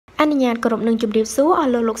អនុញ្ញាតគ្រប់នឹងជម្រាបសួរអ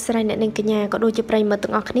ស់លោកស្រីអ្នកនាងកញ្ញាក៏ដូចជាប្រិយមិត្ត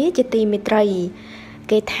ទាំងអស់គ្នាជាទីមេត្រី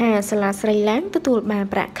គេថាសាលាស្រីឡើងទទួលបាន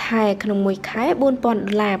ប្រាក់ខែក្នុងមួយខែ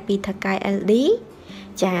$4000ពីថៅកែ LD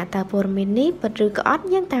ចាតើព័ត៌មាននេះពិតឬក៏អត់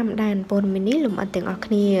យើងតាមដានព័ត៌មាននេះលម្អិតទាំងអស់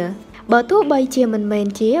គ្នាបើទោះបីជាមិនមែន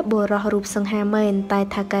ជាបុរសរូបសង្ហាមែនតែ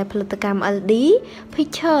ថៅកែផលិតកម្ម LD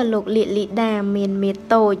Picture លោកលៀកលីដាមានមេ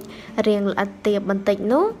តូចរៀងល្អិតទាបបន្តិច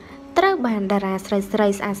នោះត្រូវបានតារាស្រី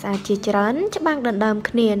ស្អាតជាច្រើនច្បាំងដណ្ដើម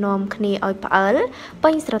គ្នានាំគ្នាឲ្យផ្អើល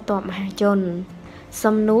ពេញស្រទាប់មហាជន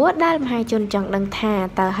សំណួរដែលមហាជនចង់ដឹងថា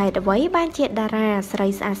តើហេតុអ្វីបានជាតារាស្រី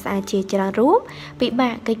ស្អាតជាច្រើនរូបពិបា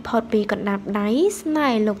កកិច្ចផុតពីកណ្ដាប់ដៃស្នេ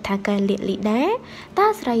ហ៍លោកថៅកែលៀកលីដាតើ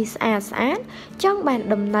ស្រីស្អាតចង់បាន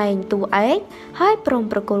តំណែងតួឯកហើយព្រម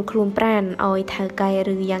ប្រគល់ខ្លួនប្រាណឲ្យថៅកែ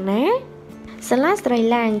ឬយ៉ាងណាសាលាស្រី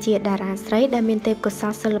ឡើងជាតារាស្រីដែលមានទេពកោស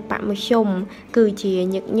ល្យសិល្បៈមធ្យមគឺជា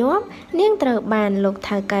ញឹកញាប់នាងត្រូវបានលោក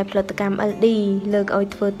ថៅកែផលិតកម្ម LD លើកឲ្យ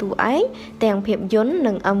ធ្វើតួឯកទាំងភាពយន្ត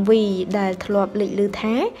និង MV ដែលធ្លាប់លេចឮ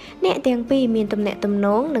ថាអ្នកទាំងពីរមានទំនាក់ទំន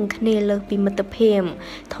ងនឹងគ្នាលើសពីមិត្តភាព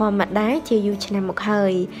ធម្មតាជាយូរឆ្នាំមកហើ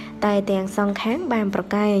យតែទាំងសងខាងបានប្រ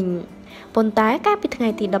កែកប៉ុន្តែកាលពីថ្ងៃ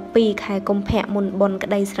ទី12ខែកុម្ភៈមុនបុណ្យក្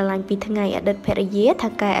តីស្រឡាញ់ពីថ្ងៃអតីតភរិយាថៅ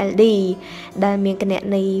កែ LD ដែលមានគណ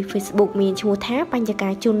នី Facebook មានឈ្មោះថាបញ្ញកា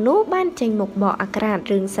រជុននោះបានចេញមកបកអាក្រាត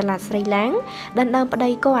រឿងសាលាស្រីឡើងដណ្ដើមប្តី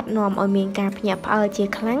គាត់នាំឲ្យមានការភ្ញាក់ផ្អើលជា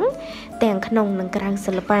ខ្លាំងទាំងក្នុងនិងក្រៅ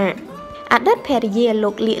សិល្បៈអតីតភរិយាលោ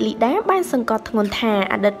កលៀកលីដាបានសង្កត់ធ្ងន់ថា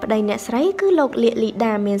អតីតប្តីអ្នកស្រីគឺលោកលៀកលី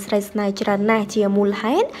ដាមានស្រីស្នេហ៍ច្រើនណាស់ជាមូល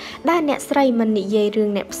ហេតុដែលអ្នកស្រីមិននិយាយរឿង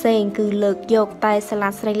អ្នកផ្សេងគឺលើកយកតែសាលា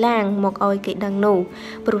ស្រីឡើងមកឲ្យគេដឹងនោះ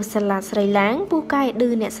ព្រោះសាលាស្រីឡើងពូកែឌឺ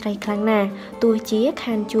អ្នកស្រីខ្លាំងណាស់ទោះជា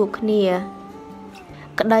ខានជួបគ្នា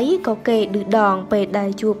ក្តីក៏គេឌឺដងពេលដែល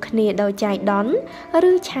ជួបគ្នាដោយចាយដន់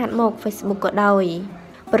ឬឆាតមក Facebook ក៏ដោយ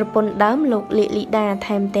ប្រពន្ធដើមលោកលៀកលីដា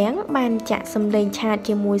ថែមទាំងបានចាក់សម្លេងឆាត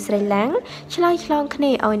ជាមួយស្រីឡាំងឆ្លើយឆ្លងគ្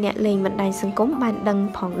នាឲ្យអ្នកលេងបណ្ដាញសង្គមបានដឹង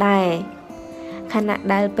ផងដែរខណៈ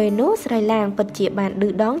ដែលពេលនោះស្រីឡាំងពិតជាបានឌឺ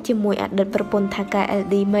ដងជាមួយអតីតប្រពន្ធថៅកែ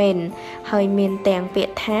LD មែនហើយមានទាំងពា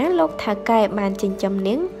ក្យថាលោកថៅកែបានចិញ្ចឹម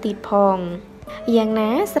នាងទៀតផងយ៉ាងណា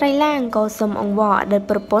ស្រីឡាំងក៏សុំអង្វរអតីត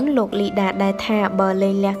ប្រពន្ធលោកលីដាដែរថាបើលេ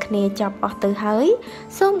ងលះគ្នាចប់អស់ទៅហើយ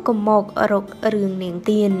សូមកុំមករករឿងនាង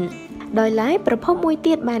ទៀតដោយឡែកប្រភពមួយ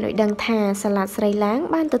ទៀតបានឲ្យដឹងថាសាលាស្រីឡាង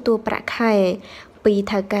បានទទួលប្រាក់ខែពី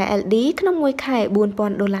ថៅកែ LD ក្នុងមួយខែ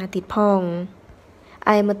$4000ទៀតផង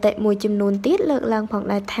ឯមតិមួយចំនួនទៀតលើកឡើងផង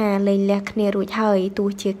ដែរថាលែងលះគ្នារួចហើយទោះ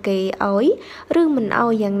ជាគេឲ្យឬមិនឲ្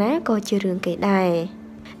យយ៉ាងណាក៏ជារឿងគេដែរ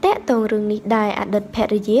តែតងរឿងនេះដែរអតីតភ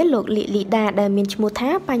រិយាលោកលៀកលីដាដែលមានឈ្មោះថា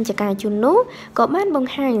បញ្ញការជុននោះក៏បានប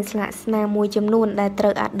ង្ហាញស្លាកស្នាមមួយចំនួនដែលត្រូ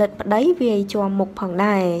វអតីតប្តីវាយជាប់មុខផង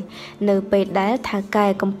ដែរនៅពេលដែលថៅកែ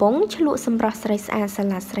កំពុងឆ្លក់សម្រស់ស្រីស្អាតសា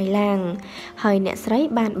លាស្រីឡាងហើយអ្នកស្រី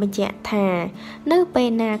បានបញ្ជាក់ថានៅពេល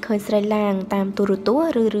ណាឃើញស្រីឡាងតាមទូរទស្ស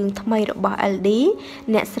ន៍ឬរឿងថ្មីរបស់ LD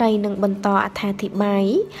អ្នកស្រីនឹងបន្តអត្ថាធិប្បាយ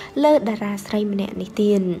លើតារាស្រីម្នាក់នេះ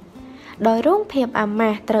ទៀតដោយរងភាពអាម៉ា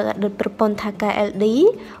ស់ត្រូវអតីតប្រពន្ធថៅកែ LD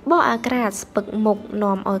បកអាក្រាតស្ពឹកមុខ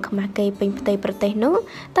នាំឲ្យខ្មាស់គេពេញផ្ទៃប្រទេសនោះ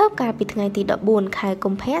ទៅកាលពីថ្ងៃទី14ខែកុ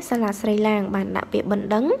ម្ភៈសាលាស្រីឡាងបានដាក់ពាក្យបណ្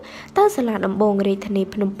ដឹងទៅសាលាដំបងរាជធានី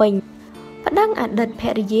ភ្នំពេញប្តឹងអតីតភ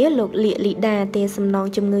រិយាលោកលៀកលីដាទារសំណង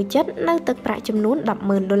ជំងឺចិត្តនៅទឹកប្រាក់ចំនួន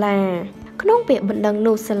$10,000ក្នុងពាក្យបណ្ដឹង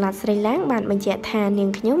នោះសាលាស្រីឡាងបានបញ្ជាក់ថានាង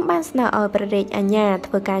ខ្ញុំបានស្នើឲ្យព្រះរាជអាជ្ញា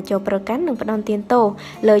ធ្វើការចោទប្រកាន់និងផ្តន្ទាទោស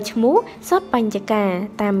លើឈ្មោះសុតបញ្ញការ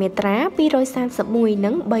តាមមាត្រា231និ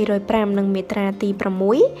ង305និងមាត្រាទី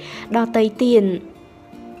6ដទៃទៀត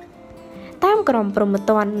តាមក្រមព្រហ្ម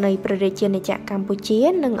ទណ្ឌនៃព្រះរាជាណាចក្រកម្ពុជា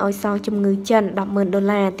និងឲ្យសងជំងឺចិន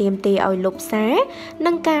$10,000ទាមទារឲ្យលុបសារ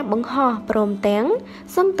និងការបង្ហោះព្រមទាំង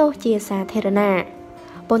សុំទោសជាសាធារណៈ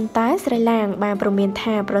ប៉ុន្តែស្រីឡាងបានប្រមាន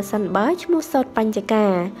ថាប្រសិនបើឈ្មោះសុតបញ្ញកា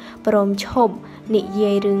រព្រមឈប់និ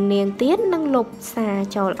យាយរឿងនាងទៀតនិងលុបសារ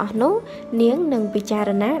ចោលអស់នោះនាងនឹងពិចារ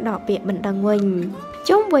ណាដកពាក្យបណ្ដឹងវិញ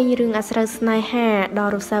ជុំវិញរឿងអាស្រូវស្នេហាដ៏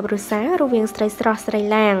រសើបរសើបរវាងស្រីស្រស់ស្រី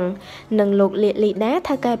ឡាងនិងលោកលៀកលីដា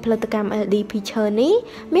ថៅកែផលិតកម្ម LD Picture នេះ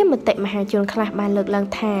មានមតិមហាជនខ្លះបានលើកឡើង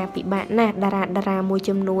ថាពិបាកណាស់តារាមួយ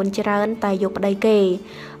ចំនួនច្រើនតែយកប្តីគេ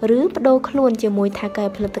ឬបដូរខ្លួនជាមួយថៅកែ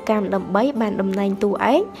ផលិតកម្មដើម្បីបានតំណែងតួ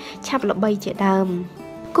ឯកឆាប់ល្បីជាដើម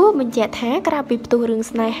គួរបញ្ជាក់ថាក្រៅពីផ្ទុះរឿង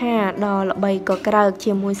ស្នេហាដ៏ល្បីក៏ក្រើក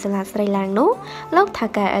ជាមួយសាលាស្រីឡាងនោះលោកថៅ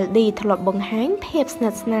កែ LD ធ្លាប់បង្ហាញភាពស្និ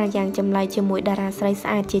ទ្ធស្នាលយ៉ាងចម្លែកជាមួយតារាស្រីស្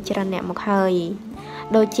អាតជាច្រើនអ្នកមកហើយ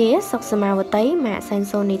ដូចជាសុកសមាវតីម៉ាក់សែន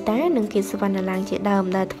សូនីតានិងគៀតសវណ្ណឡាងជាដើម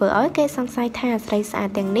ដែលធ្វើឲ្យគេសង្ស័យថាស្រីស្អាត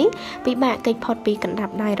ទាំងនេះពិបាកកិច្ចផុតពីកណ្ដា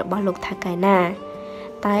ប់ដៃរបស់លោកថៅកែណា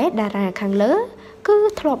តែតារាខាងលើគឺ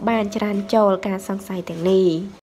ធ្លាប់បានច្រានចូលការសង្ស័យទាំងនេះ